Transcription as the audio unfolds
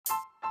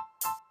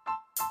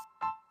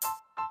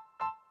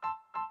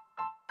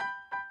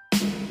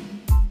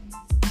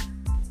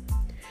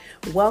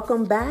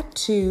Welcome back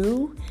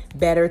to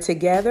Better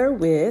Together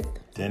with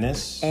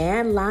Dennis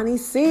and Lonnie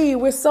C.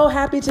 We're so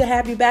happy to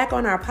have you back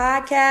on our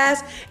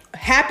podcast.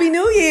 Happy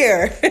New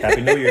Year.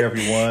 Happy New Year,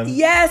 everyone.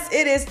 Yes,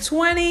 it is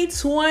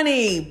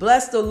 2020.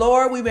 Bless the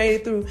Lord. We made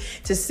it through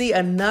to see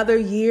another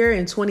year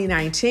in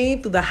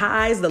 2019 through the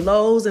highs, the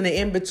lows, and the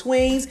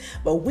in-betweens.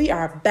 But we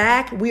are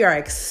back. We are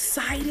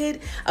excited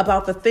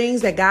about the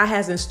things that God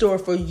has in store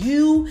for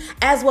you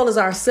as well as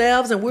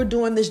ourselves. And we're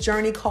doing this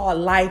journey called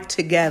Life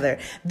Together.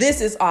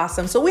 This is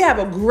awesome. So we have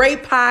a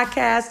great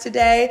podcast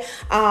today.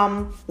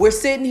 We're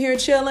sitting here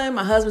chilling.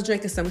 My husband's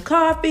drinking some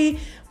coffee.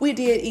 We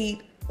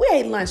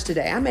ate lunch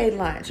today. I made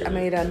lunch. I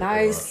made a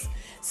nice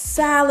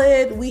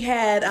salad. We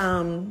had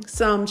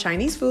some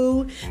Chinese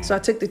food. So I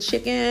took the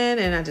chicken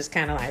and I just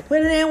kind of like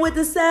put it in with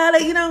the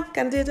salad,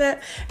 kind of did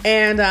that.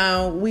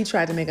 And we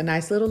tried to make a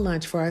nice little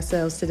lunch for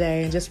ourselves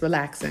today and just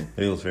relaxing.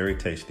 It was very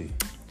tasty.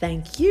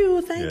 Thank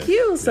you.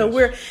 So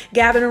we're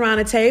gathered around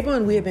a table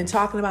and we have been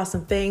talking about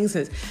some things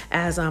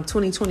as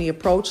 2020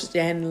 approached.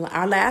 And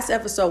our last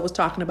episode was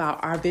talking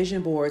about our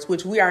vision boards,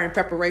 which we are in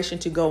preparation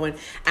to go and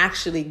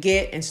actually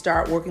get and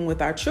start working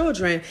with our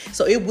children.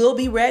 So it will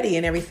be ready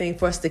and everything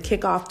for us to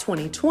kick off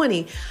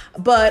 2020.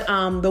 But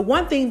the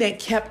one thing that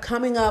kept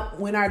coming up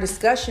when our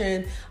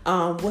discussion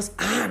was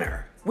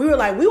honor. We were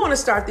like, we want to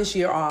start this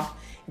year off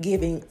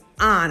giving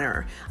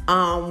honor.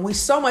 We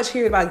so much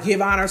hear about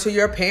give honor to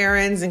your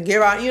parents and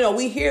give honor,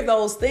 we hear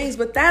those things,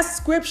 but that's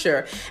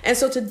scripture. And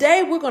so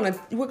today we're going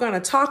to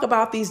talk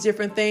about these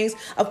different things.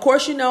 Of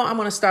course, I'm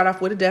going to start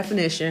off with a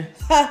definition.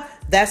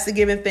 That's the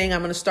given thing. I'm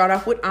going to start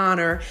off with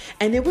honor,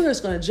 and then we're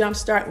just going to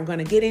jumpstart. We're going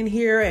to get in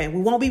here, and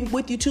we won't be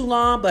with you too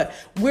long, but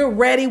we're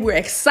ready. We're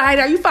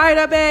excited. Are you fired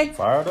up, babe?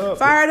 Fired up.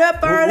 Fired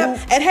up.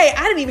 And hey,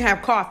 I didn't even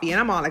have coffee, and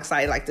I'm all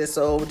excited like this.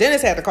 So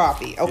Dennis had the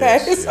coffee. Okay.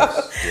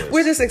 Yes.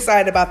 We're just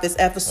excited about this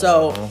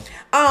episode.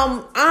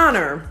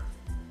 Honor.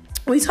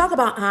 When we talk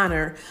about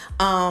honor,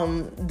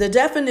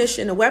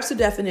 the Webster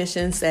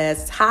definition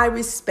says high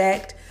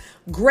respect,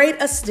 great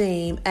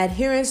esteem,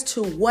 adherence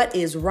to what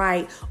is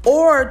right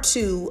or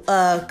to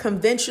a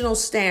conventional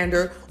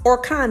standard or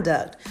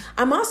conduct.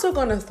 I'm also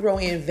going to throw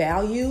in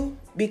value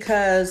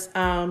because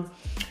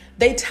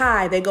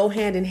they go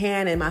hand in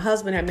hand. And my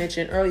husband had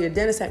mentioned earlier,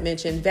 Dennis had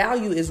mentioned,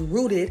 value is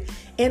rooted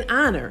in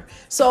honor.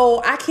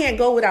 So I can't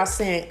go without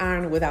saying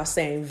honor without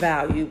saying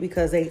value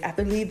because I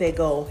believe they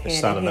go hand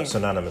in hand.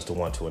 Synonymous to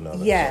one to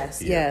another. Yes,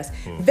 so, yeah. yes.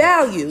 Mm-hmm.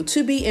 Value,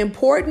 to be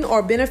important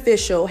or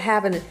beneficial,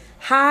 having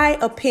high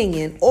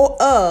opinion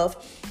of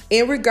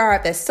in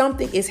regard that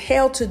something is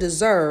held to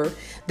deserve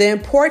the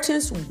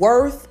importance,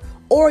 worth,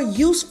 or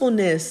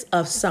usefulness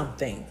of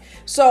something.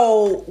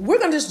 So we're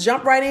going to just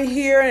jump right in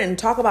here and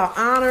talk about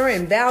honor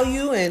and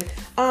value. And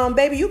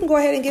baby, you can go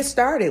ahead and get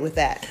started with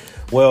that.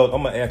 Well,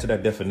 I'm going to add to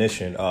that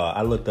definition.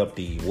 I looked up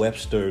the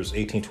Webster's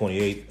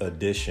 1828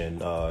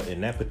 edition.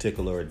 In that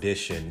particular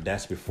edition,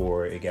 that's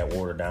before it got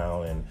watered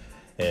down.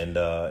 And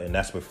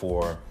that's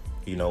before,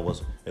 it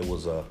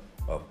was a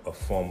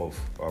form of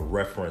a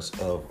reference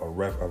of a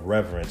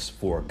reverence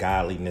for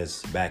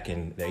godliness back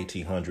in the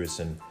 1800s.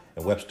 And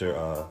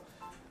Webster,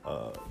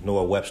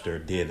 Noah Webster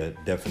did a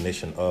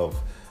definition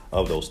of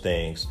those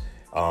things.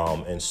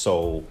 And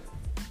so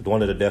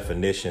one of the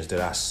definitions that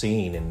I've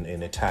seen,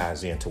 and it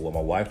ties into what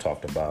my wife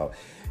talked about,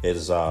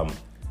 is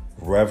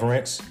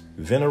reverence,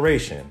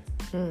 veneration,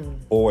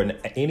 or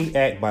any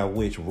act by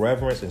which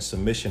reverence and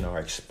submission are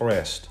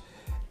expressed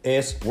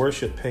as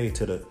worship paid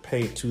to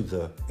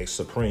the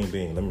supreme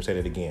being. Let me say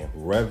that again.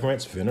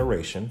 Reverence,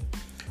 veneration,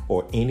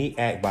 or any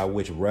act by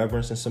which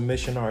reverence and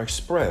submission are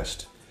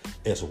expressed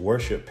as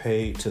worship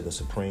paid to the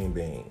supreme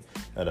being.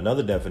 And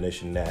another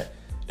definition that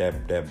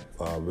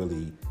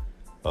really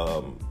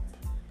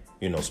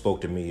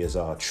spoke to me is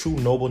true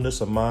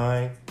nobleness of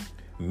mind,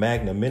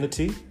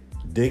 magnanimity,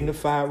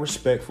 dignified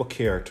respect for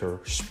character,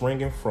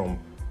 springing from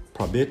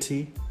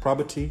probity,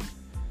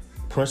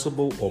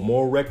 principle, or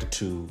moral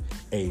rectitude,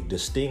 a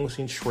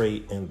distinguishing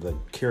trait in the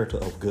character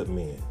of good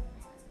men.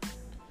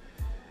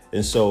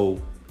 And so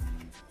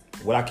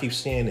what I keep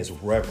seeing is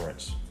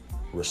reverence,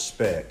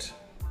 respect,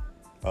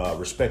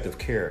 respect of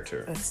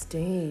character,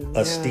 esteem,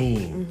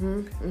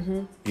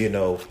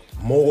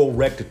 moral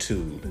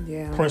rectitude,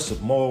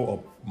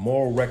 principle,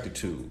 moral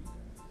rectitude.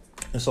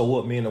 And so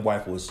what me and the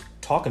wife was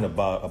talking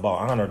about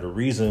honor, the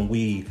reason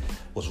we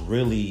was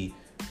really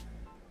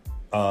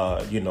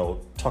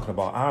talking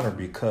about honor,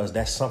 because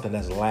that's something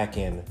that's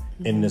lacking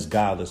in this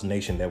godless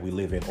nation that we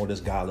live in, or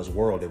this godless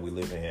world that we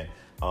live in.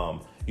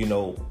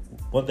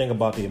 One thing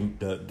about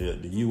the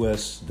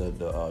U.S.,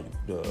 the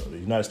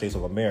United States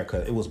of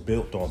America, it was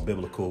built on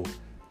biblical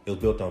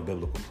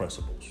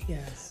principles.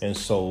 Yes. And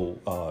so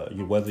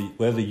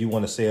whether you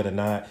want to say it or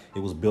not, it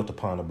was built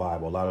upon the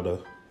Bible. A lot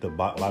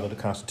of the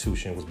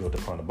Constitution was built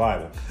upon the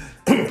Bible.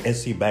 And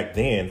see, back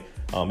then,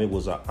 it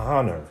was an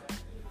honor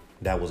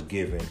that was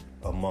given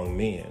among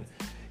men.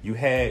 You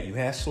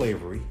had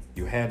slavery,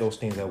 you had those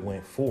things that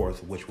went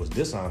forth, which was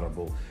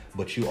dishonorable,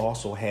 but you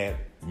also had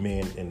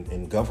men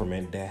in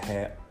government that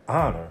had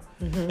honor.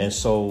 Mm-hmm. And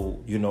so,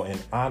 in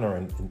honor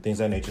and things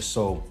of that nature.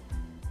 So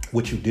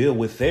what you deal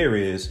with there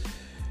is,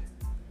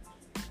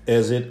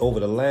 as it over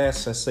the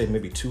last, let's say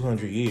maybe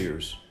 200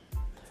 years,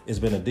 it's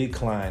been a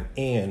decline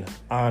in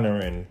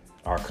honoring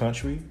our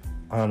country,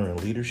 honoring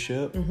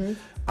leadership,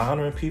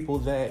 honoring people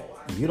that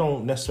you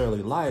don't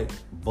necessarily like,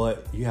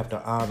 but you have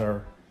to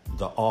honor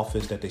the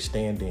office that they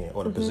stand in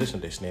or the position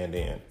they stand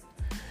in.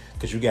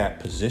 Because you got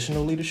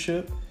positional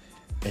leadership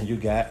and you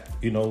got,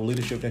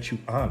 leadership that you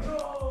honor.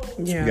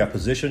 Yeah. You got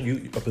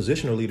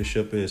positional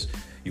leadership is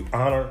you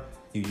honor,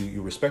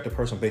 you respect a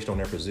person based on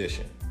their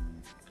position.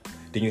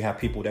 Then you have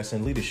people that's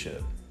in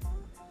leadership.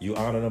 You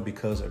honor them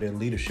because of their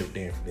leadership,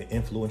 their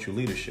influential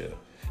leadership.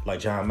 Like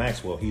John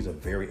Maxwell, he's a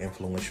very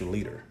influential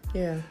leader.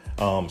 Yeah.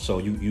 So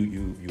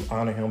you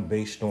honor him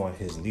based on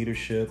his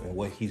leadership and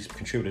what he's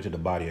contributed to the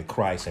body of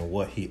Christ and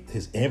what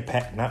his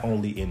impact not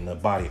only in the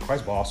body of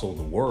Christ but also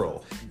the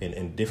world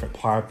in different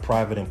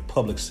private and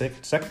public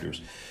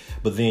sectors.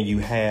 But then you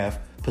have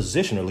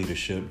positional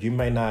leadership.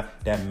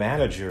 That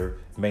manager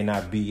may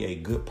not be a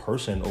good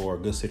person or a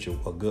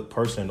good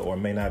person, or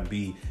may not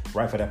be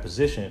right for that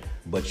position,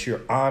 but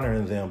you're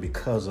honoring them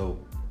because of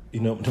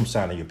them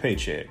signing your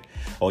paycheck,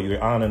 or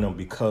you're honoring them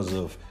because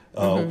of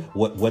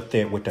what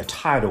their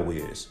title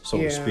is, so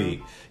to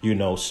speak.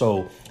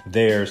 So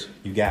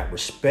you got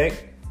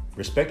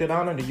respected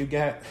honor. Then you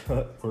got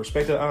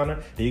respected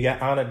honor. Then you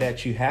got honor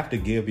that you have to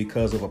give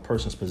because of a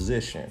person's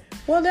position.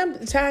 Well,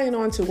 then tying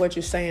on to what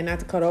you're saying, not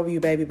to cut over you,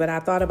 baby, but I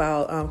thought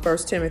about 1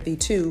 Timothy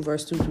 2,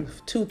 verse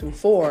 2 through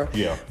 4,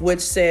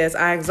 which says,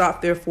 I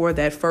exhort therefore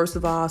that first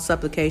of all,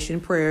 supplication,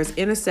 prayers,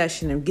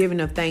 intercession, and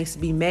giving of thanks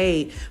be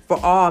made for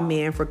all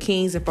men, for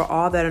kings, and for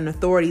all that are in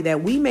authority,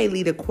 that we may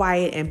lead a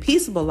quiet and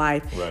peaceable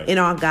life in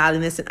all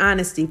godliness and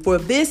honesty. For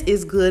this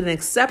is good and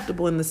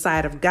acceptable in the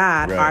sight of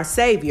God, our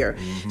Savior.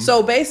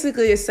 So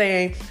basically it's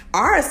saying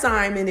our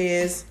assignment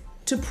is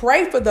to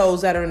pray for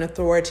those that are in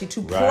authority,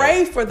 to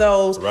pray for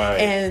those.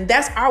 And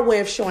that's our way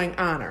of showing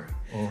honor.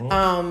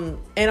 And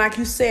like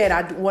you said,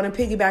 I want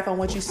to piggyback on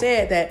what you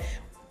said, that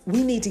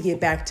we need to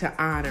get back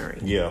to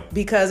honoring.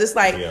 Because it's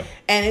like,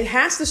 and it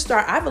has to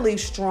start, I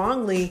believe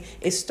strongly,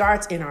 it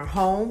starts in our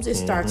homes. It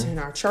starts in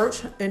our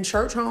church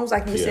homes,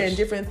 like you said, in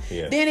different,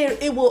 then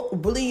it will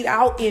bleed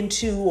out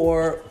into,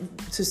 or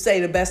to say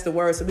the best of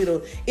words,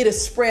 it'll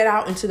spread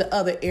out into the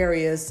other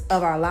areas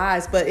of our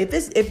lives. But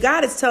if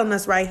God is telling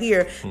us right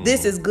here,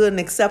 this is good and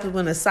acceptable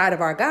in the sight of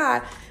our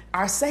God,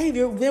 our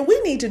Savior, then we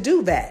need to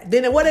do that.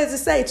 Then what does it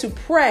say? To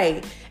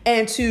pray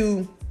and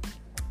to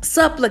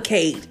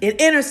supplicate and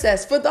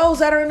intercess for those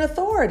that are in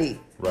authority.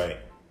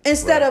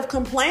 Instead of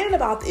complaining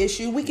about the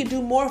issue, we can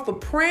do more for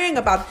praying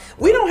about.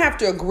 We don't have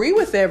to agree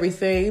with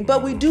everything,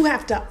 but we do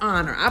have to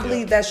honor. I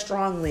believe that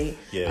strongly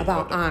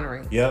about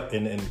honoring.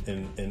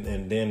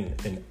 And then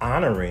in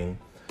honoring,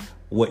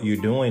 what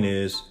you're doing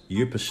is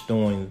you're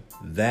bestowing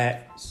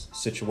that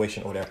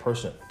situation or that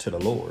person to the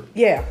Lord.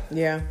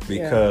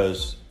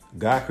 Because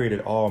God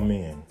created all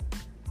men.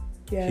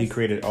 He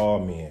created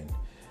all men.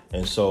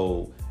 And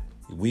so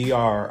we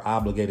are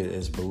obligated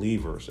as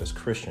believers, as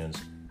Christians,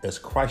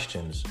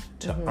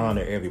 to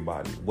honor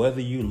everybody,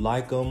 whether you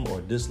like them or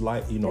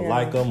dislike,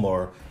 like them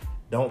or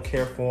don't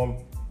care for them.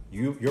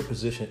 Your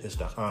position is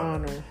to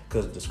honor.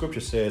 Because the scripture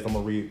says, I'm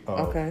going to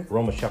read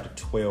Romans chapter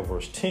 12,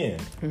 verse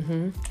 10.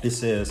 It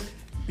says,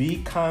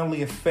 be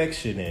kindly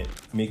affectionate.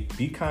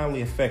 Be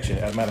kindly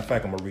affectionate. As a matter of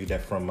fact, I'm going to read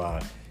that from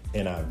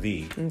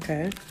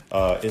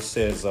NIV. It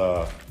says,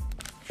 I'm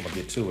going to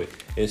get to it.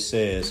 It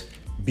says,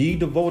 be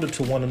devoted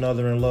to one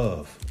another in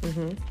love.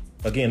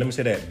 Again, let me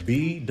say that.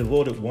 Be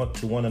devoted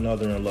to one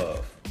another in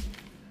love.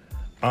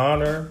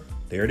 Honor,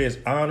 there it is,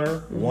 honor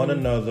one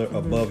another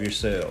above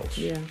yourselves.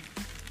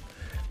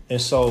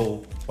 And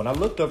so when I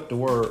looked up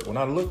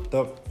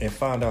and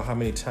found out how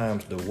many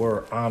times the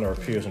word honor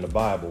appears in the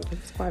Bible.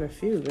 It's quite a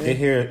few, right?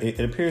 It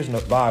appears in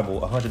the Bible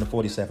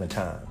 147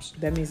 times.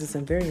 That means it's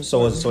very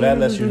important. So that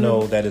lets you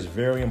know that it's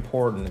very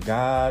important.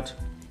 God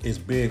is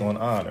big on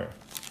honor.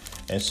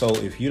 And so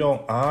if you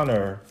don't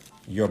honor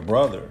your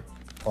brother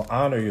or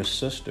honor your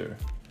sister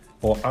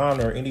or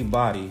honor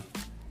anybody,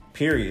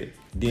 period,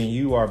 then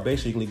you are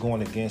basically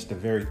going against the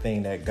very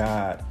thing that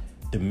God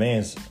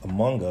demands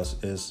among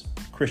us as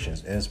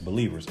Christians, as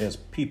believers, as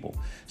people.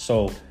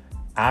 So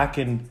I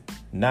can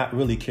not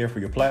really care for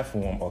your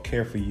platform or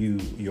care for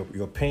your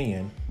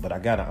opinion, but I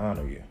got to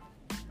honor you.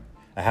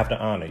 I have to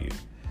honor you.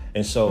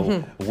 And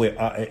so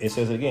it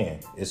says it again.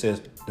 It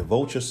says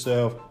devote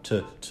yourself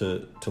to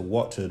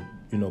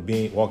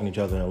walking each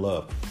other in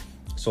love.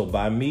 So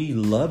by me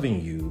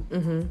loving you,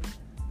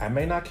 I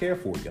may not care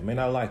for you. I may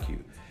not like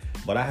you,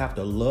 but I have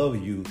to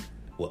love you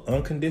with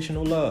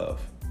unconditional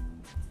love.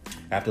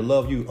 I have to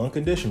love you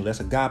unconditional. That's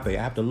agape.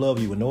 I have to love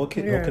you with no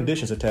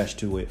conditions attached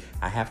to it.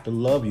 I have to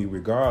love you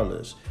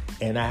regardless.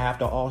 And I have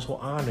to also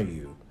honor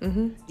you.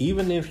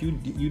 Even if you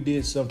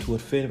did something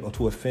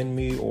to offend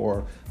me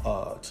or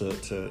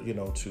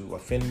to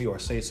offend me or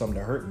say something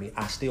to hurt me,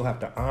 I still have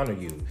to honor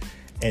you.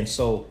 And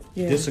so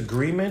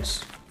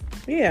disagreements.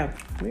 We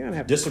don't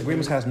have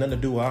disagreements has nothing to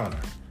do with honor.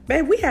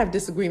 Man, we have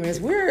disagreements.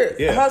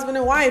 We're husband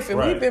and wife, and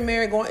we've been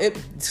married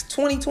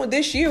 2020.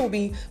 This year will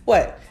be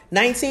what?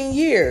 19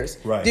 years.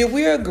 Right. Did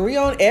we agree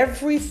on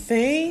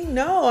everything?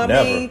 No, I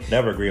mean,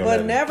 never agree on but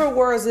that. Never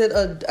was it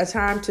a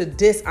time to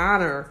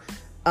dishonor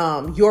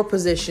your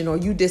position, or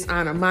you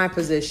dishonor my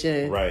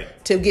position,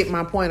 to get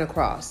my point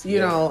across. You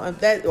know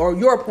that, or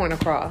your point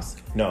across.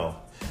 No,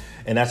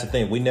 and that's the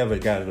thing. We never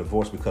got a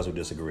divorce because we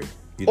disagree.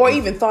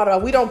 Even thought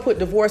about. We don't put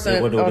divorce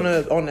on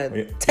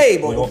the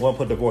table. We won't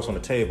put divorce on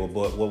the table.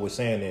 But what we're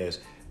saying is,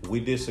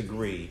 we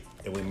disagree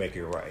and we make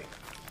it right.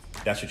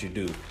 That's what you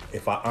do.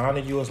 If I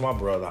honor you as my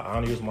brother, I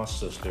honor you as my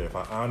sister. If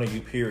I honor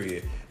you,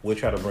 period, we'll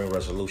try to bring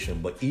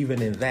resolution. But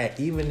even in that,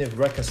 even if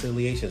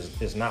reconciliation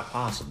is not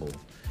possible,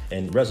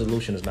 and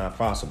resolution is not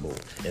possible,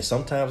 and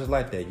sometimes it's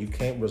like that, you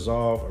can't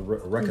resolve or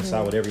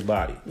reconcile with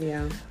everybody.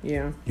 Yeah.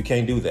 You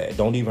can't do that.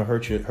 Don't even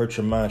hurt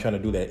your mind trying to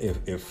do that.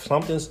 If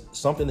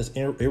something is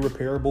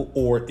irreparable,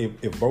 or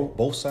if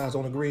both sides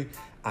don't agree,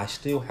 I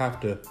still have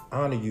to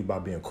honor you by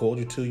being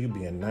cordial to you,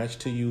 being nice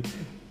to you.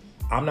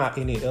 I'm not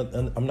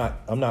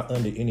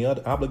under any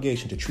other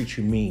obligation to treat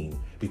you mean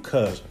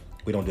because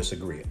we don't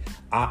disagree.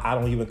 I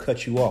don't even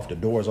cut you off. The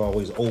door is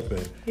always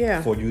open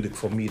for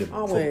me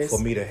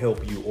to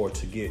help you, or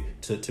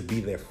to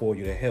be there for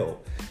you to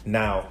help.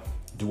 Now,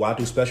 do I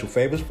do special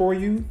favors for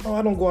you? No,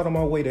 I don't go out of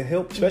my way to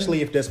help,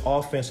 especially if there's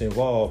offense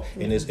involved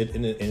and it's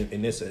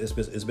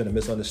been a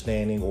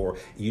misunderstanding, or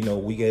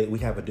we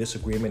have a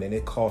disagreement and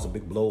it caused a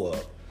big blow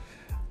up.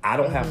 I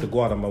don't have to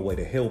go out of my way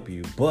to help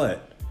you,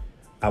 but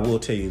I will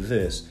tell you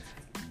this: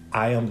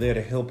 I am there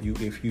to help you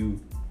if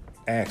you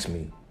ask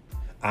me.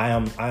 I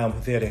am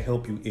there to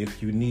help you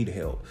if you need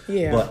help.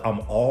 Yeah. But I'm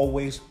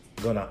always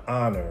gonna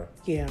honor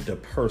the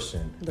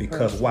person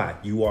because why?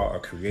 You are a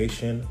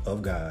creation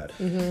of God.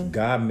 Mm-hmm.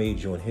 God made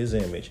you in His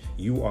image.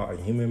 You are a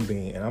human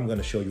being, and I'm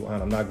gonna show you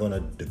honor. I'm not gonna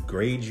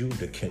degrade you,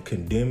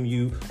 condemn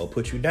you, or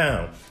put you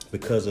down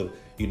because of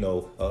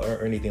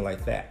or anything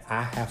like that.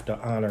 I have to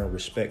honor and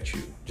respect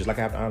you, just like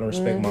I have to honor and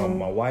respect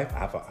my wife. I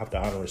have to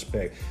honor and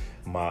respect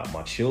my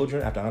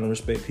children. I have to honor and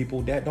respect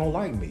people that don't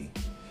like me.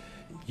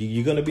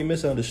 You're going to be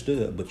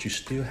misunderstood, but you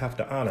still have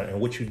to honor.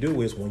 And what you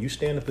do is, when you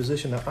stay in a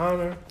position to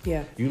honor,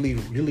 you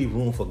leave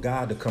room for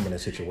God to come in a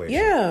situation.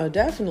 Yeah,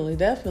 definitely.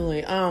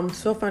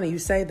 So funny you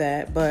say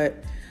that,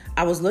 but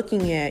I was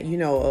looking at,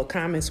 a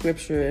common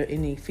scripture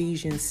in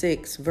Ephesians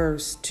 6,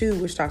 verse 2,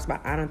 which talks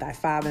about honor thy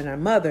father and thy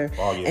mother.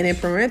 Oh, yes. And in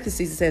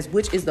parentheses, it says,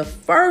 which is the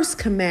first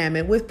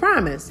commandment with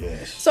promise.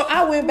 Yes. So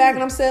I went back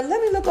and I said,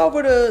 let me look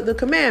over the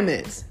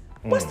commandments.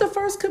 What's the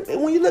first,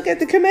 when you look at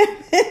the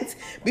commandments,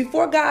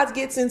 before God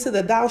gets into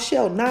the thou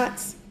shalt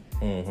nots,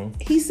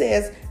 he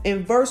says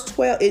in verse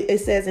 12,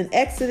 it says in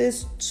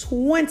Exodus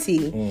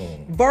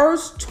 20,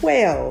 verse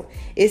 12,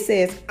 it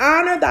says,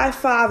 honor thy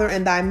father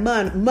and thy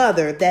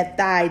mother, that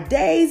thy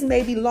days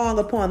may be long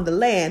upon the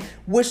land,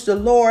 which the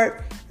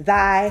Lord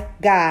thy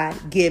God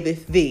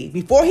giveth thee.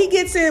 Before he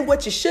gets in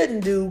what you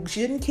shouldn't do,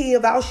 shouldn't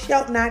kill, thou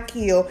shalt not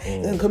kill,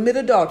 and commit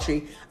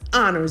adultery,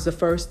 honor is the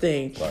first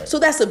thing. Right. So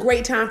that's a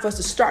great time for us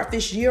to start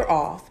this year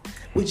off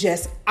with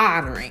just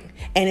honoring.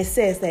 And it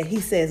says that he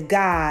says,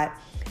 God,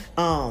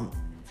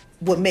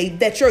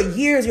 that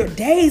your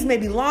days may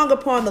be long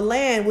upon the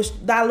land which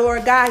thy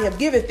Lord God have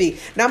giveth thee.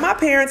 Now, my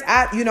parents,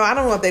 I don't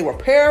know if they were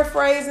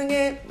paraphrasing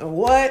it or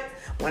what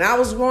when I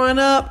was growing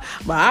up,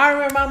 but I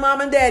remember my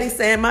mom and daddy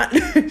saying,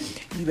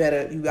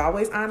 you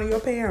always honor your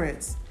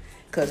parents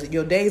because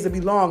your days will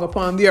be long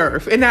upon the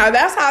earth. And now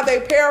that's how they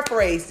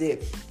paraphrased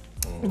it.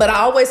 But I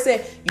always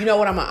said, I'm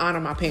going to honor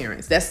my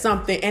parents. That's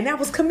something. And that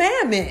was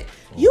commandment.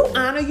 You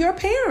honor your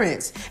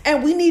parents.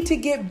 And we need to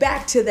get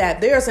back to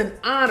that. There's an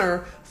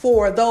honor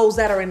for those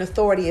that are in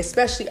authority,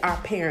 especially our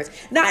parents.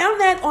 Now,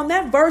 on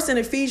that verse in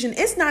Ephesians,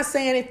 it's not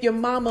saying if your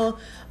mother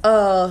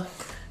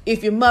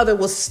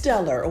was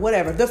stellar or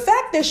whatever. The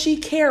fact that she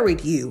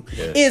carried you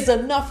is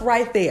enough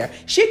right there.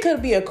 She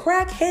could be a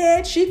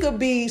crackhead. She could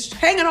be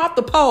hanging off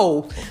the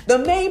pole. The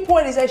main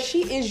point is that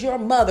she is your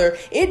mother.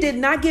 It did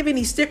not give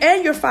any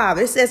and your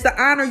father. It says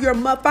to honor your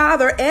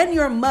father and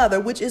your mother,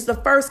 which is the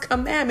first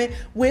commandment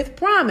with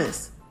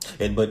promise.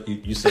 But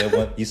you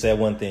said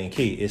one thing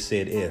key. It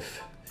said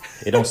if.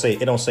 It don't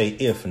say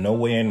if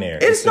nowhere in there.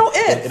 It's no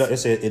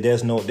if.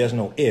 There's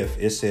no if.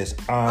 It says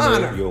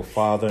honor your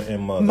father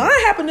and mother.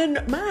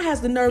 Mine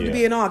has the nerve to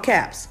be in all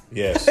caps.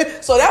 Yes.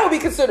 So that would be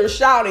considered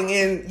shouting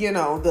in,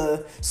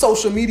 the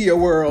social media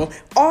world.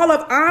 All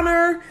of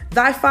honor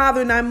thy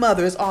father and thy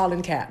mother is all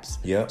in caps.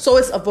 Yeah. So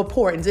it's of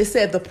importance. It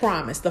said the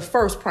promise, the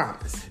first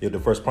promise. Yeah, the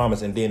first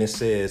promise. And then it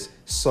says,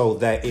 so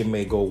that it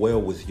may go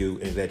well with you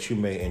and that you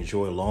may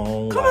enjoy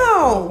long life. Come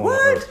on, what?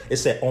 The earth. It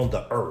said on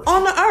the earth.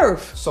 On the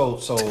earth. So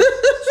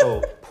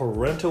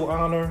parental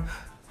honor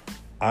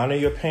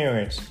your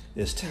parents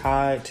is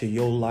tied to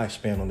your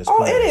lifespan on this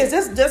planet. Oh, it is.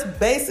 That's just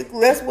basically,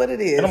 that's what it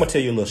is. And I'm going to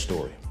tell you a little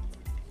story.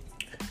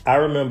 I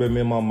remember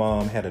me and my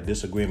mom had a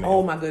disagreement.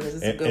 Oh my goodness,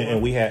 it's a good one.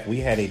 And we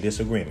had a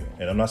disagreement.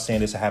 And I'm not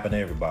saying this happened to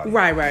everybody.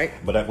 Right.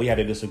 But we had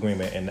a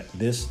disagreement. And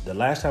the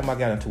last time I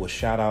got into a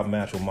shout out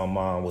match with my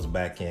mom was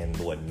back in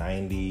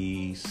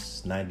 90,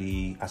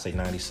 I say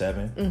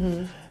 97.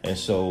 Mm-hmm. And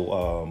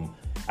so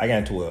I got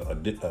into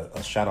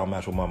a shout out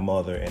match with my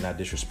mother, and I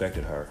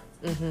disrespected her.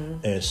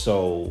 Mm-hmm. And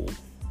so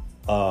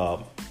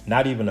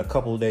not even a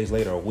couple of days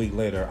later, a week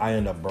later, I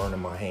ended up burning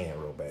my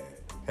hand real bad.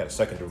 Had a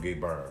 2nd degree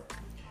burn.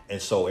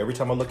 And so every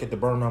time I look at the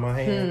burn on my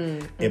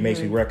hand, it makes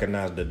me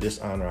recognize the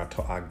dishonor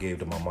I gave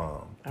to my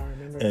mom. I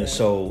remember and that.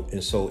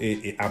 So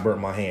I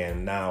burnt my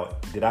hand. Now,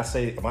 am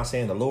I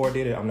saying the Lord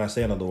did it? I'm not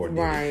saying the Lord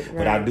did it.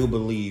 But I do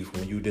believe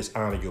when you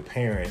dishonor your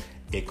parent,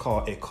 it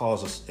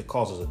causes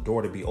a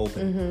door to be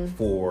open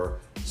for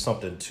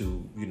something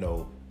to,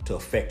 to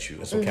affect you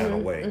in some kind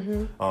of way.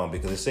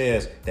 Because it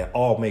says that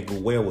all may go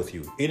well with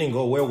you. It didn't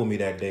go well with me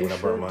that day when I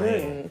burned my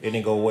hand. It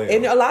didn't go well.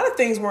 And a lot of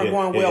things weren't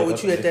going well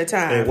with you at that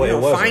time.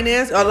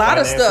 Finance, a lot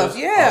Finances, of stuff.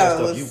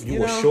 Yeah.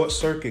 You will short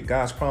circuit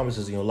God's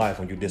promises in your life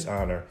when you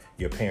dishonor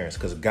your parents,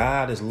 because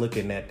God is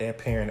looking at that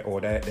parent or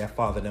that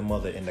father, that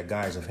mother in the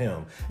guise of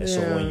him. And so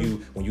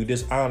when you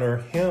dishonor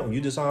him,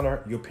 you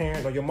dishonor your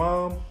parent or your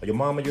mom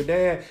or your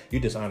dad, you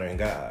dishonoring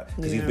God,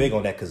 because he's big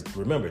on that. Because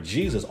remember,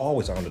 Jesus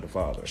always honored the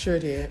Father. Sure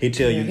did. He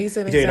tell you, he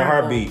tell you in a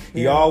heartbeat.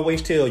 He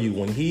always tell you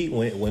when he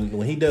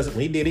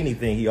did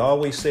anything, he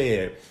always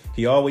said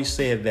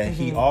that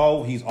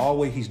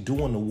he's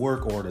doing the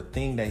work or the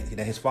thing that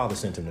his Father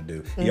sent him to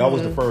do. He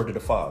always deferred to the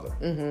Father.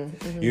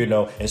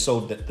 And so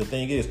the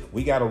thing is,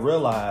 we got to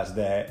realize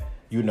that,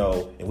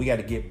 and we got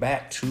to get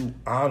back to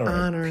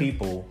honoring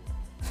people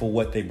for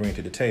what they bring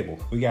to the table.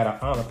 We got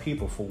to honor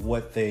people for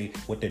what their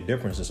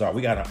differences are.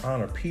 We got to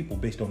honor people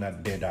based on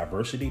their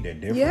diversity, their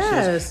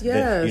differences.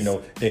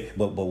 Yes.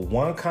 But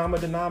one common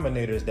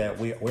denominator is that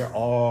we're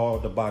all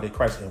the body of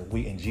Christ,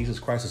 and Jesus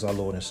Christ is our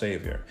Lord and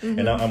Savior.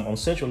 And I'm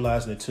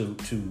centralizing it to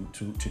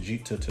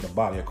the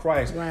body of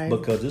Christ,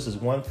 because this is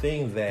one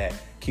thing that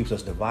keeps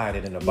us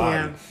divided in the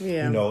body.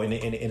 And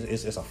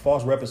it's a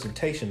false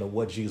representation of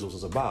what Jesus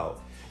was about.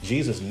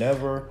 Jesus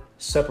never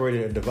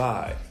separated or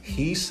divide.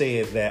 He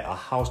said that a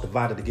house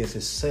divided against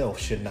itself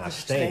should not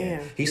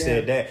stand. He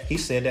said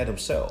that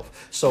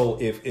himself. So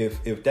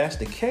if that's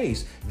the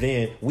case,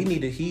 then we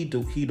need to heed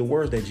the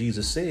words that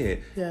Jesus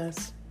said.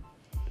 Yes.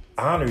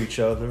 Honor each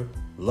other,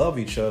 love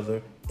each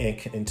other, and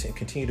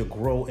continue to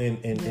grow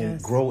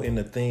and grow in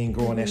the thing,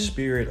 grow in that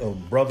spirit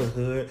of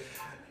brotherhood.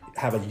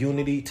 Have a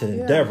unity to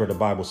endeavor. The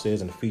Bible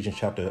says in Ephesians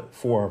chapter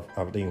 4,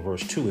 I think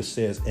verse 2, it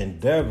says,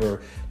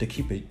 endeavor to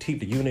keep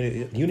the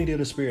unity of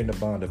the spirit and the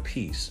bond of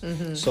peace.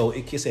 So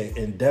it can say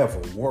endeavor,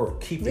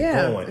 work, keep it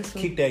going,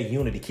 keep that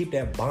unity, keep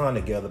that bond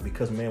together,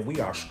 because man, we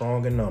are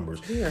strong in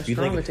numbers. We are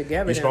stronger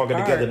together. We're stronger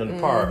together than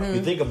apart.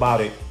 You think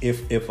about it,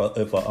 if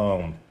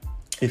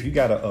you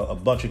got a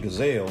bunch of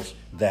gazelles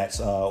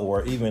that's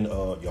or even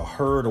your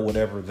herd or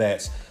whatever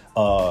that's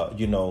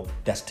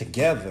that's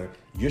together,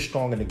 you're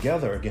stronger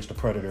together against the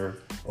predator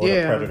or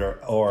the predator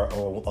or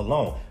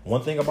alone.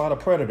 One thing about a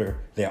predator,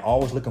 they're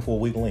always looking for a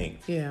weak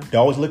link. They're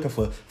always looking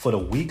for the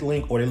weak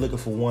link, or they're looking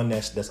for one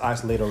that's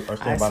isolated or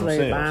staying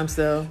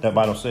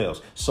by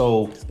themselves.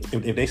 So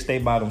if they stay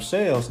by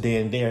themselves,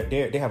 then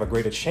they have a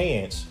greater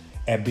chance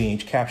at being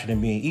captured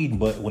and being eaten.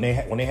 But when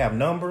they have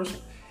numbers,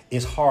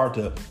 it's hard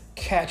to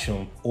catch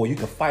them, or you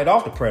can fight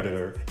off the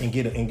predator and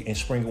and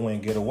spring away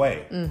and get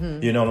away.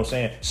 You know what I'm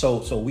saying?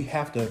 So we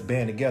have to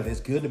band together. It's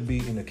good to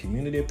be in a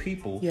community of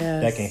people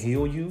that can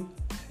heal you,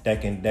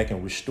 that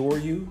can restore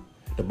you.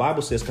 The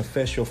Bible says,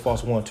 confess your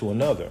faults one to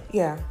another.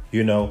 But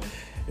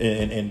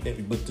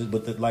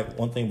like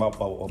one thing about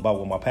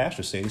what my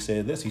pastor said, he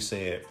said this. He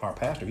said,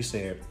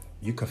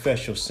 you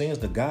confess your sins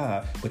to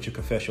God, but you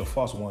confess your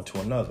faults one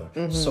to another.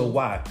 So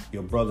why?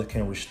 Your brother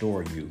can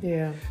restore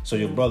you. So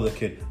your brother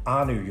can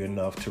honor you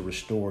enough to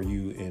restore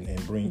you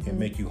and bring and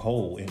make you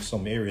whole in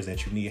some areas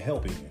that you need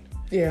help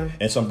in.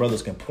 And some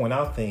brothers can point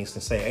out things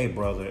and say, hey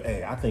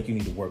brother, I think you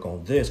need to work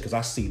on this because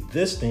I see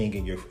this thing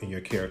in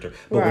your character.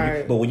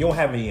 But when you don't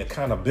have any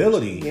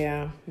accountability,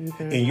 and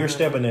you're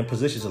stepping in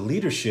positions of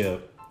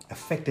leadership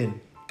affecting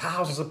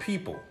thousands of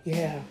people.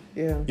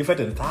 You're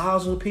affecting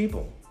thousands of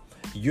people.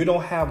 You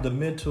don't have the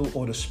mental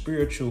or the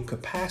spiritual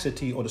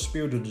capacity or the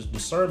spiritual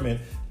discernment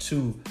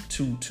to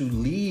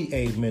lead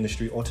a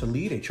ministry or to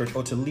lead a church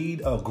or to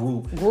lead a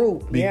group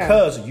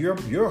because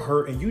you're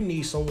hurt and you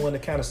need someone to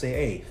kind of say,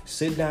 hey,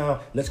 sit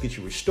down, let's get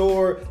you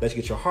restored, let's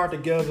get your heart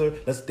together,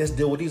 let's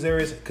deal with these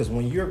areas. Because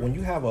when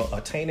you have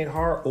a tainted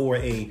heart or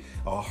a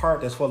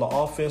heart that's full of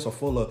offense or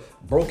full of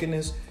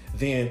brokenness,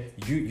 then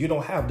you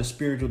don't have the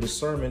spiritual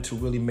discernment to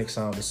really make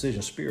sound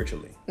decisions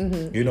spiritually.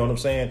 You know what I'm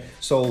saying?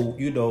 So,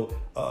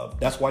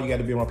 that's why you got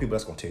to be around people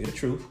that's going to tell you the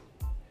truth.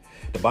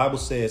 The Bible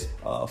says,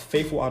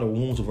 faithful are the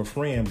wounds of a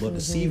friend, but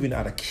deceiving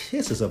are the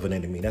kisses of an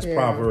enemy. That's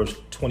Proverbs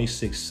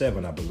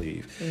 26:7, I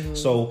believe.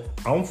 So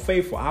I'm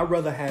faithful. I'd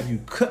rather have you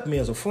cut me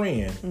as a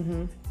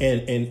friend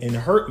and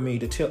hurt me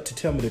to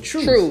tell me the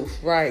truth.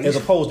 Right. As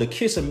opposed to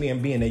kissing me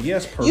and being a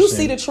yes person. You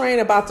see the train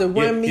about to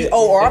run me,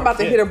 or I'm about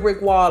to hit a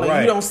brick wall,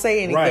 and you don't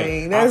say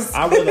anything. Right.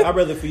 I'd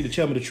rather for you to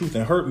tell me the truth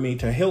and hurt me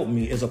to help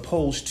me, as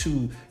opposed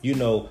to,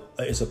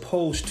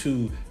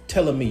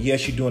 telling me,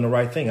 yes, you're doing the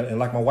right thing. And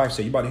like my wife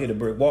said, you about to hit a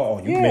brick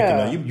wall.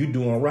 You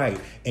doing right.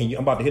 And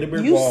I'm about to hit a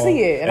brick wall. You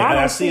see it, and I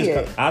don't see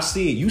it. I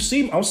see it. You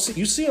see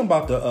I'm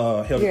about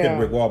to hit a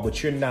brick wall,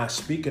 but you're not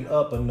speaking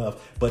up enough.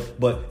 But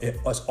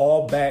it's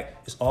all back.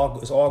 It's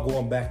all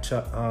going back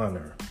to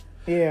honor.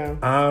 Yeah.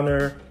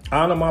 Honor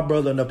my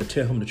brother enough to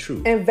tell him the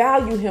truth. And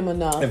value him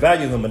enough.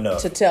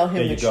 To tell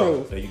him the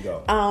truth. There you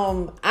go.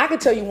 I can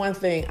tell you one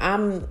thing.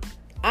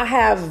 I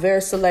have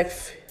very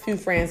select few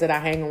friends that I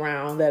hang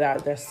around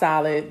they're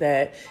solid,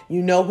 that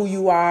you know who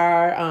you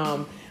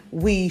are.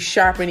 We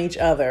sharpen each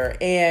other.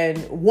 And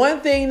one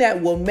thing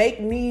that will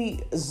make me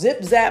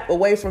zip zap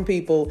away from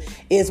people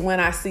is when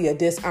I see a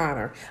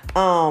dishonor.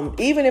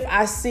 Even if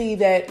I see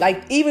that,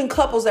 like even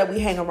couples that we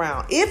hang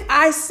around, if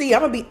I see, I'm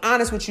gonna be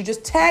honest with you,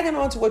 just tagging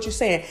on to what you're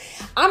saying.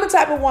 I'm the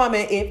type of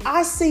woman, if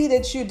I see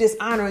that you're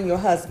dishonoring your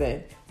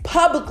husband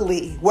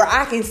publicly where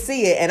I can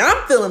see it and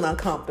I'm feeling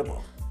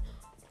uncomfortable,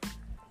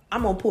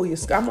 I'm gonna pull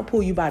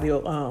you by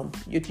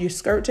your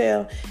skirt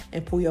tail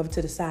and pull you over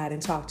to the side and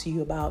talk to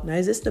you about, now,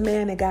 is this the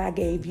man that God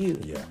gave you?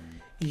 Yeah.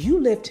 You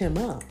lift him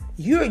up.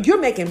 You're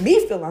making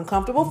me feel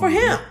uncomfortable for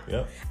him.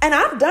 Yeah. And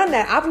I've done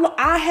that.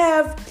 I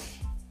have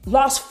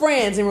lost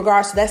friends in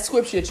regards to that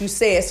scripture that you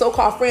said,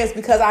 so-called friends,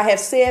 because I have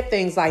said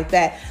things like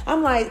that.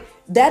 I'm like,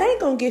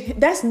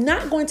 that's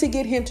not going to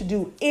get him to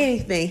do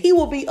anything. He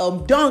will be a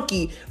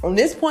donkey from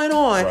this point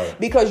on,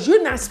 because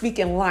you're not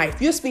speaking life.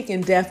 You're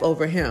speaking death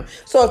over him.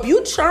 So if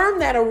you turn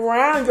that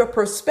around your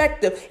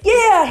perspective,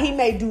 yeah, he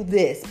may do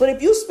this. But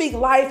if you speak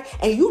life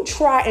and you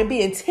try and be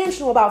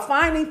intentional about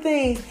finding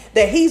things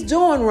that he's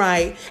doing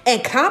right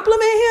and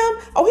compliment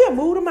him, he'll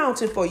move the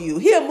mountain for you.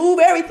 He'll move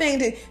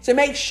everything to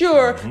make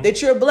sure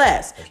that you're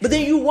blessed. But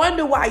then you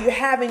wonder why you're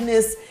having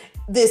this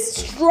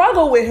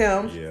struggle with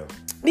him. Yeah.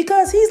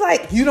 Because he's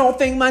like, you don't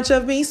think much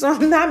of me, so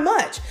I'm not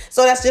much.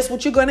 So that's just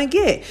what you're going to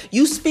get.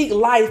 You speak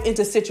life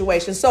into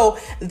situations. So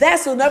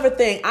that's another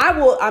thing.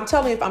 I'm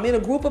telling you, if I'm in a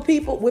group of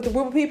people,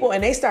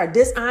 and they start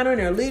dishonoring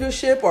their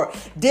leadership or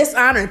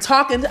dishonoring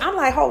talking, I'm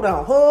like, hold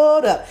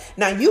up.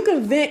 Now you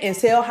can vent and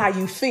tell how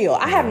you feel.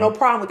 I have no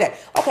problem with that.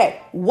 Okay,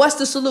 what's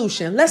the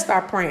solution? Let's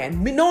start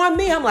praying. Knowing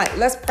me, I'm like,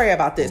 let's pray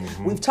about this.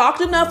 We've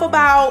talked enough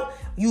about,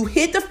 you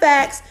hit the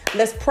facts.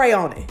 Let's pray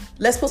on it.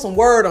 Let's put some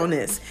word on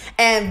this.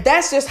 And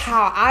that's just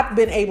how I've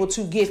been able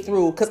to get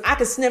through, because I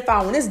can sniff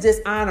out when it's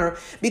dishonor,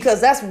 because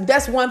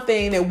that's one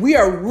thing that we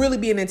are really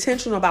being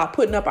intentional about,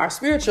 putting up our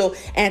spiritual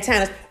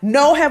antennas.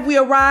 No, have we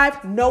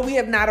arrived? No, we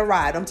have not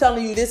arrived. I'm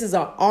telling you, this is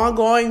an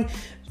ongoing,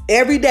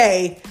 every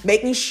day,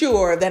 making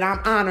sure that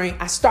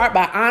I start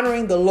by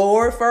honoring the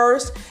Lord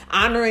first,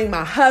 honoring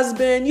my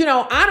husband,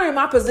 honoring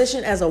my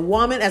position as a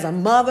woman, as a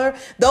mother,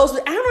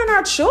 honoring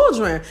our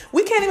children.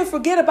 We can't even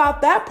forget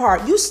about that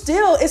part.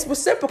 It's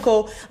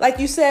reciprocal. Like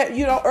you said,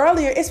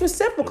 earlier, it's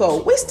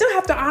reciprocal. We still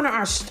have to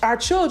honor our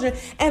children,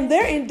 and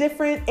they're in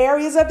different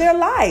areas of their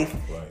life.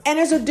 Right. And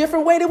there's a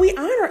different way that we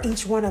honor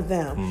each one of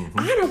them.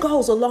 Honor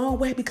goes a long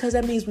way, because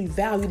that means we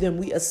value them,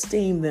 we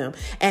esteem them.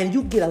 And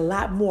you get a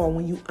lot more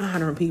when you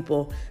honor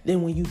people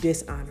than when you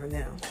dishonor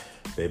them.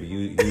 Baby,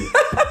 you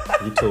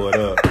tore it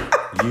up.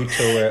 You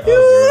tore it up,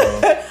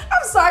 girl.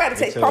 I'm sorry, I got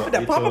to take pump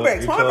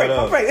break.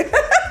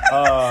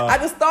 I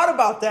just thought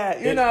about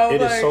that.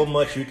 It is so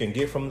much you can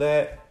get from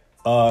that.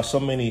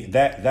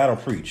 That'll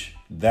preach.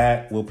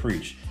 That will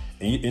preach.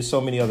 And it's so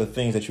many other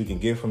things that you can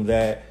get from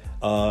that.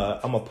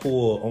 I'm gonna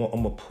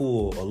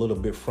pull a little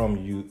bit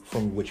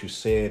from what you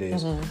said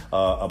is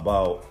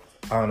about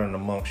honoring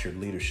amongst your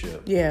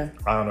leadership. Yeah.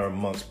 Honor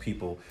amongst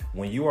people.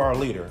 When you are a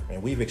leader,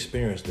 and we've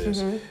experienced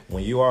this,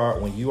 when you are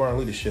in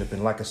leadership,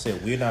 and like I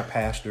said, we're not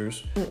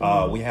pastors.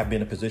 We have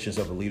been in positions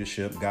of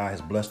leadership. God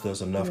has blessed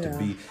us enough to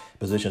be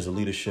positions of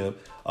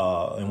leadership.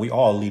 And we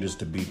all leaders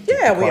to be.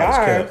 Yeah, we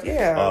are. Kept.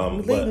 Yeah.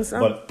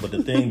 But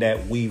the thing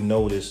that we've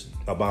noticed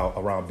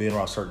around being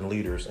around certain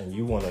leaders, and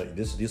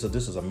this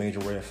is a major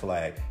red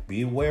flag.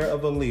 Beware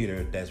of a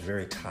leader that's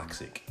very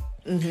toxic.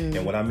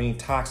 And what I mean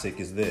toxic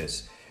is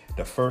this.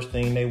 The first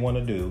thing they want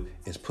to do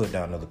is put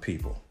down other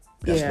people.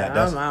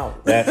 I'm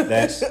out. That's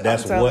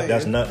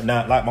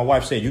not like my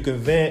wife said. You can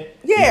vent.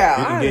 Yeah,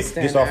 you can get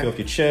this off your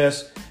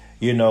chest.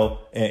 And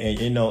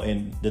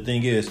the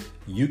thing is,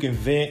 you can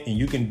vent, and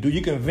you can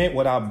vent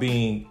without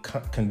being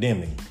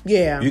condemning.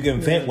 Yeah, you can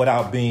vent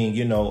without being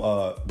just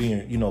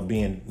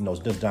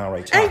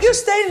downright toxic. And you're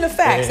stating the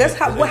facts. That's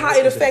how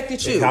it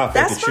affected you.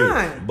 That's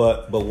fine.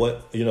 But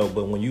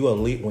when you are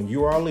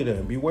a leader,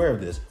 and beware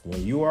of this.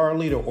 When you are a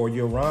leader, or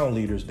you're around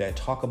leaders that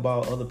talk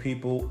about other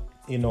people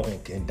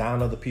and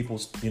down other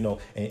people's,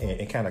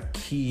 and kind of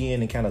key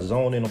in and kind of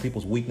zone in on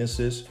people's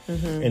weaknesses.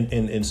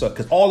 And so,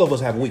 because all of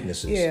us have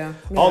weaknesses. Yeah.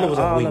 All of us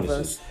have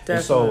weaknesses.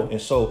 Definitely.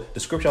 And so the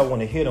scripture I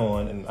want to hit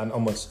on, and I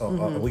almost,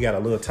 we got a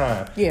little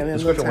time. Yeah, the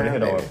scripture I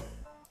want to hit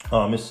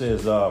on, it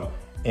says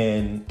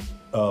in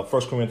 1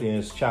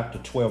 Corinthians chapter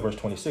 12, verse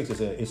 26,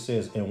 it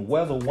says, and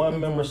whether one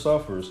member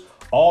suffers,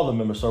 all the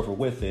members suffer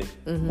with it.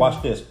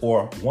 Watch this.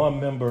 Or one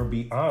member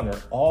be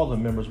honored, all the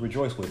members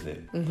rejoice with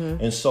it.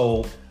 And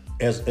so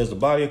as the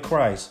body of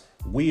Christ,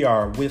 we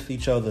are with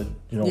each other,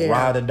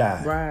 ride or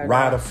die,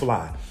 ride or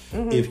fly.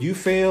 If you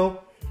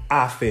fail,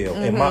 I fail.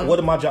 And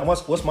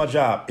what's my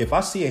job? If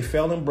I see a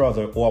failing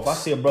brother, or if I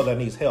see a brother that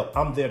needs help,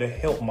 I'm there to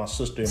help my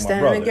sister and my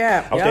brother. In the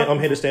gap. I'm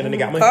here to stand in the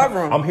gap.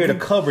 I'm here to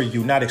cover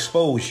you, not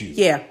expose you.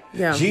 Yeah.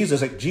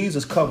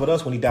 Jesus covered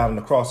us when he died on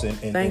the cross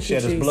and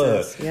shed his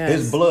blood. Yes.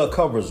 His blood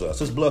covers us.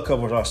 His blood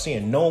covers our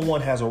sin. No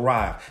one has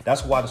arrived.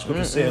 That's why the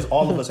scripture says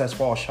all of us has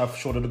fallen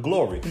short of the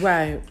glory.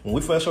 Right. When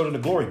we fell short of the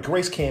glory,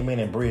 grace came in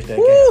and bridged that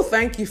gap. gap.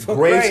 Thank you for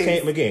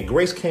grace.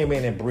 Grace came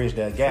in and bridged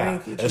that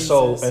gap. Thank you,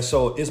 Jesus. And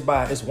so it's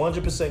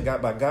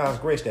 100% by God's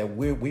grace that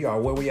we are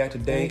where we are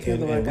today,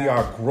 and we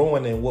are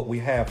growing in what we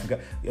have,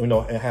 and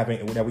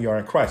having that we are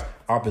in Christ.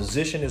 Our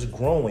position is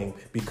growing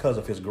because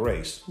of his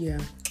grace. Yeah.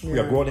 We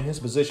are growing in his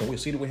position. We're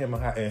seated with him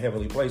in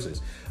heavenly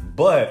places.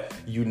 But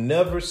you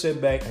never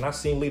sit back, and I've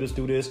seen leaders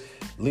do this.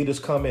 Leaders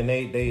come in,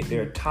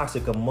 they're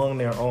toxic among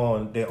their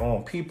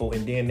own people,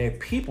 and then their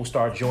people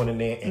start joining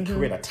in and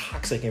create a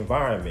toxic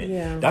environment.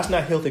 Yeah. That's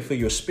not healthy for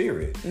your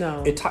spirit.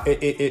 No. It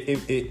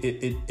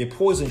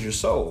poisons your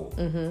soul,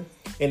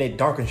 and it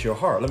darkens your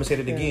heart. Let me say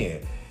that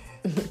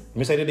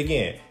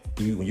again.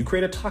 When you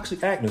create a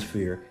toxic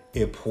atmosphere,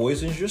 it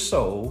poisons your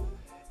soul.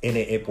 And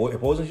it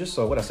poisons your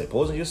soul. What I say?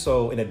 Poisons your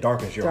soul, and it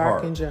darkens your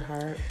heart. Darkens your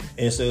heart.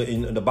 And so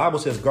the Bible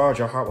says, guard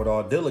your heart with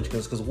all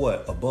diligence, because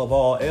what? Above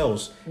all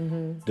else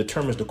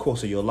determines the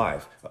course of your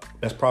life.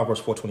 That's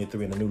Proverbs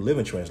 4:23 in the New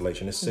Living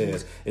Translation. It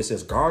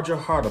says, guard your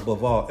heart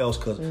above all else,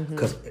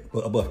 because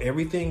above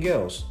everything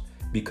else,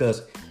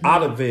 because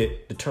out of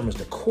it determines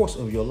the course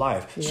of your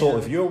life. Yeah. So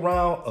if you're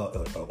around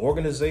an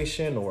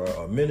organization or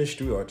a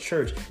ministry or a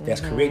church that's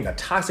creating a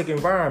toxic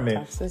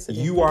environment,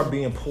 you are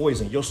being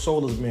poisoned. Your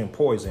soul is being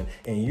poisoned,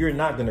 and you're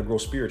not going to grow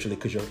spiritually,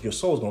 because your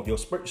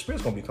spirit's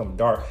going to become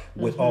dark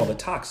with all the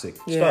toxic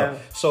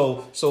stuff.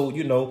 So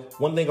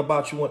one thing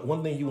about you,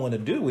 one thing you want to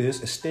do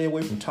is stay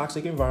away from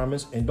toxic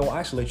environments, and don't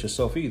isolate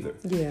yourself either.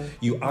 Yeah.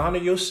 You honor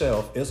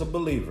yourself as a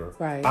believer.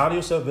 Right. Honor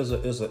yourself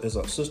as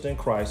a sister in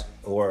Christ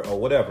or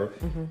whatever.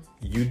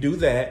 You do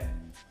that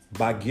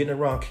by getting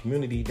around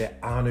community that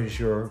honors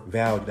your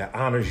value, that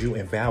honors you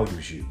and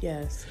values you.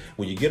 Yes.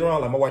 When you get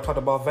around, like my wife talked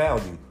about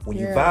value, when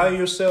you value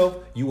yourself,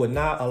 you will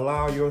not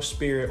allow your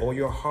spirit or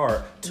your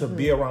heart to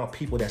be around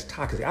people that's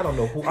toxic. I don't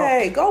know who.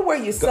 Hey, go where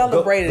you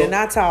celebrated and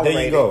not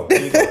tolerated.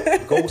 There you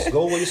go.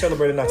 Go where you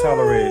celebrate and not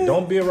tolerated.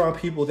 Don't be around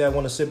people that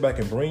want to sit back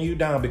and bring you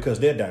down because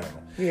they're down.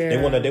 Yeah.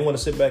 They want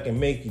to sit back and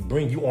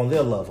bring you on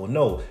their level.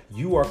 No,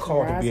 you are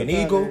called to be an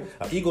eagle.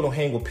 An eagle don't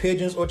hang with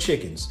pigeons or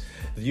chickens.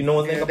 You know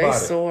one thing about it.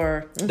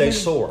 They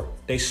soar.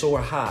 They soar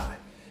high.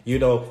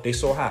 They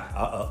soar high.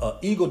 An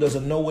eagle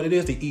doesn't know what it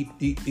is to eat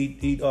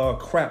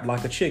crap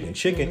like a chicken.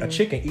 A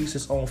chicken eats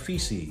its own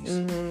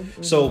feces.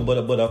 So,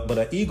 but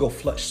an eagle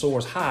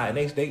soars high, and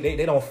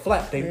they don't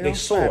flap. They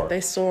soar.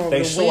 They soar.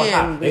 They soar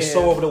high. They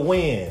soar over the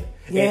wind.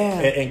 Yeah.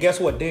 And guess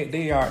what?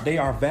 They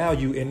are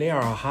valued, and they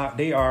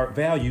are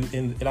valued,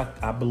 and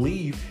I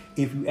believe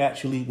if you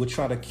actually would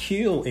try to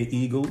kill an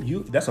eagle,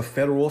 that's a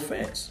federal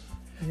offense.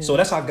 Yeah. So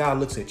that's how God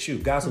looks at you.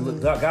 God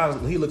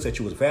he looks at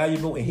you as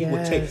valuable, and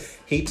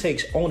he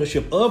takes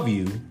ownership of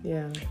you,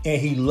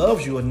 and he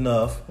loves you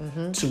enough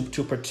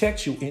to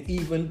protect you, and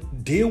even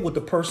deal with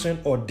the person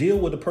or deal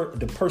with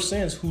the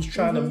persons who's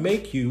trying to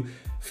make you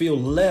feel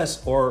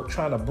less or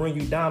trying to bring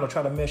you down or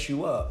trying to mess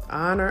you up.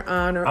 Honor.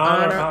 And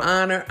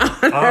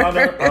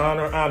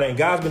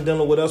God's been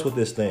dealing with us with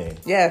this thing.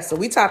 Yeah, so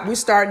we're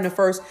starting the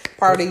first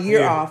part of the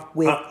year off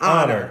with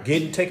honor.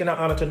 Taking our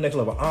honor to the next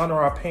level. Honor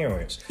our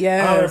parents.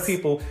 Yes. Honor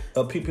people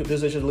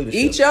position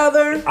leadership. Each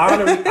other.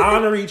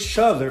 honor each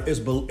other is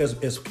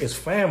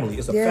family.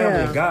 It's a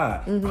family of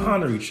God.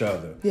 Honor each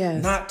other.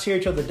 Yes. Not tear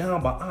each other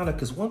down by honor,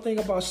 because one thing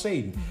about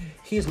Satan,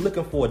 he's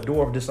looking for a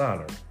door of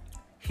dishonor.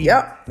 He's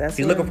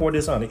looking for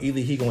dishonor. Either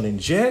he's going to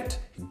inject,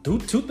 two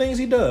things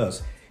he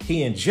does.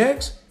 He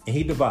injects and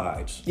he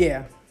divides.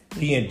 Yeah.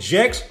 He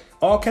injects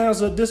all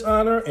kinds of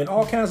dishonor and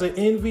all kinds of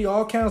envy,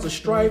 all kinds of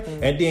strife,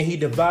 and then he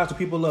divides the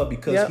people up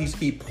because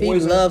he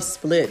poisons. He loves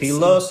splits. He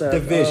loves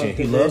division.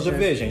 He loves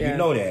division. Yeah. You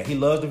know that. He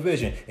loves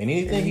division. And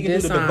anything he can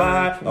do to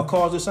divide or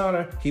cause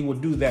dishonor, he will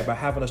do that by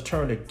having us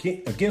turn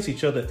against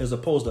each other, as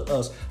opposed to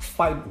us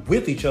fight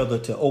with each other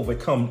to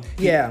overcome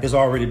his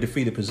already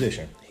defeated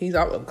position. He's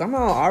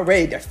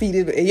already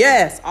defeated.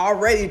 Yes,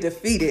 already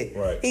defeated.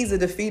 Right. He's a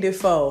defeated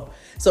foe.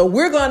 So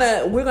we're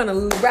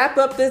gonna wrap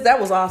up this. That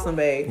was awesome,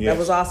 babe. Yes. That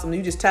was awesome.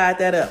 You just tied tied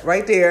that up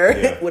right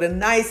there with a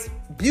nice,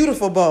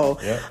 beautiful bow.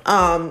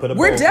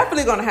 We're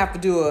definitely going to have to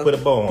do put a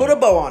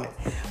bow on it.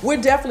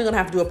 We're definitely going to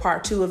have to do a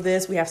part 2 of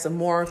this. We have some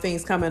more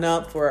things coming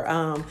up for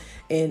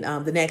in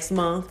the next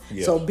month.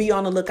 Yes. So be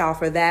on the lookout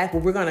for that.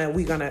 But we're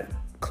gonna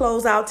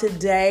close out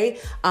today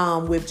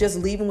with just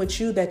leaving with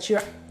you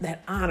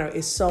that honor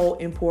is so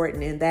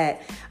important, and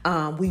that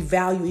we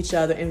value each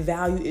other, and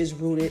value is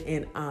rooted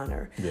in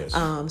honor. Yes.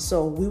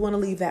 So we want to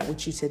leave that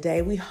with you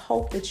today. We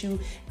hope that you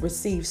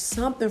receive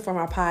something from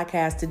our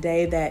podcast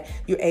today, that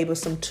you're able,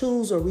 some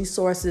tools or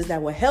resources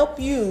that will help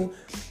you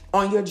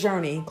on your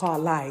journey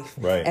called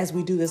life, as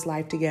we do this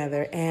life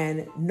together.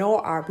 And no,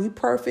 are we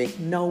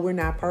perfect? No, we're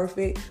not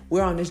perfect.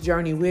 We're on this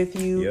journey with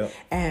you,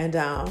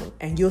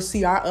 and you'll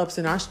see our ups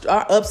and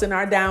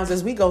our downs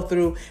as we go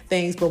through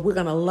things. But we're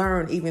gonna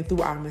learn even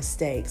through our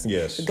mistakes.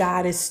 Yes,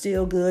 God is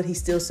still good. He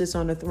still sits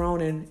on the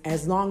throne, and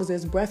as long as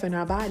there's breath in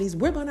our bodies,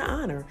 we're gonna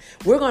honor.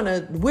 We're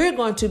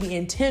going to be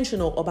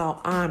intentional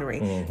about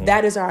honoring. Mm-hmm.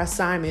 That is our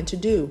assignment to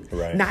do,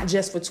 not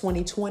just for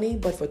 2020,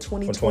 but for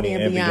 2020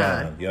 and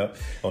beyond. Yep,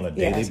 on a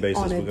daily basis.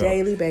 On a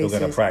daily basis. We're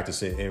going to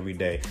practice it every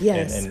day.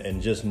 Yes.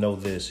 And just know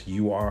this.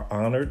 You are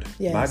honored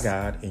by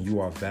God, and you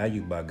are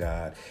valued by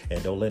God.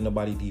 And don't let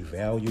nobody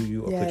devalue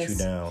you or put you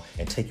down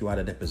and take you out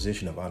of that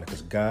position of honor.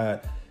 Because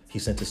God, He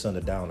sent His Son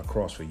to die on the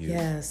cross for you.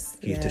 Yes.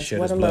 To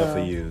shed His blood for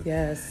you.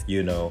 Yes.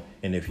 You know,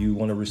 and if you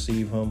want to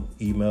receive Him,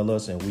 email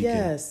us, and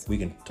we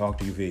can talk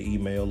to you via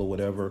email or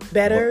whatever.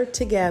 Better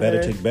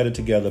together. Better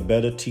together.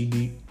 Better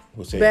TD.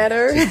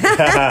 Better.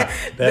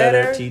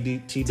 Better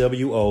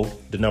TWO,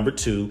 the number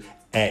 2.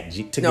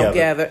 Together. No,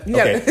 gather. You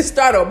gotta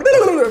start over.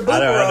 I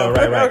know,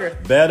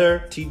 right.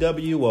 Better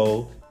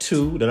TWO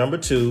 2, the number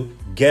 2,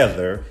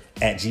 together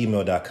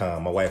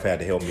 @gmail.com. My wife had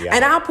to help me out.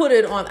 And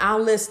I'll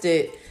list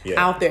it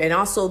out there. And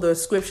also the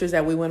scriptures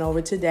that we went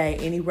over today,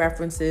 any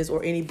references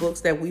or any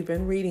books that we've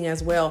been reading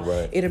as well,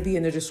 it'll be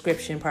in the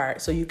description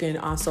part. So you can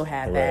also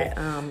have that.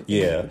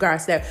 In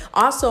regards to that.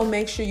 Also,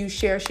 make sure you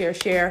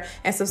share,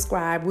 and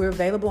subscribe. We're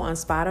available on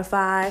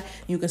Spotify.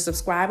 You can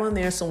subscribe on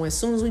there. So as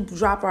soon as we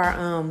drop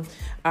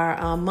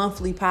our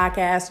monthly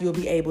podcast, you'll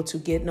be able to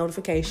get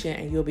notification,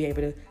 and you'll be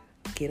able to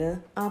get a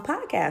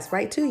podcast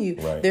right to you.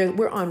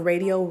 We're on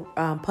Radio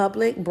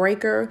Public,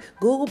 Breaker,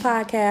 Google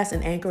Podcasts,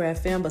 and Anchor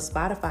FM. But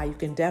Spotify, you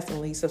can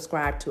definitely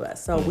subscribe to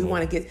us. So we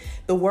want to get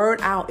the word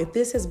out. If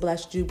this has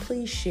blessed you,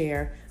 please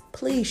share.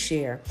 Please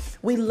share.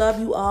 We love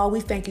you all.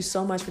 We thank you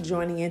so much for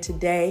joining in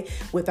today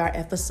with our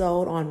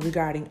episode on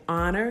regarding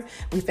honor.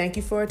 We thank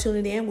you for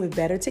tuning in. We're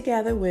Better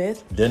Together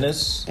with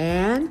Dennis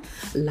and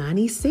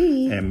Lonnie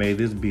C. And may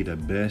this be the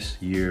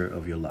best year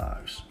of your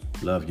lives.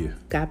 Love you.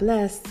 God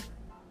bless.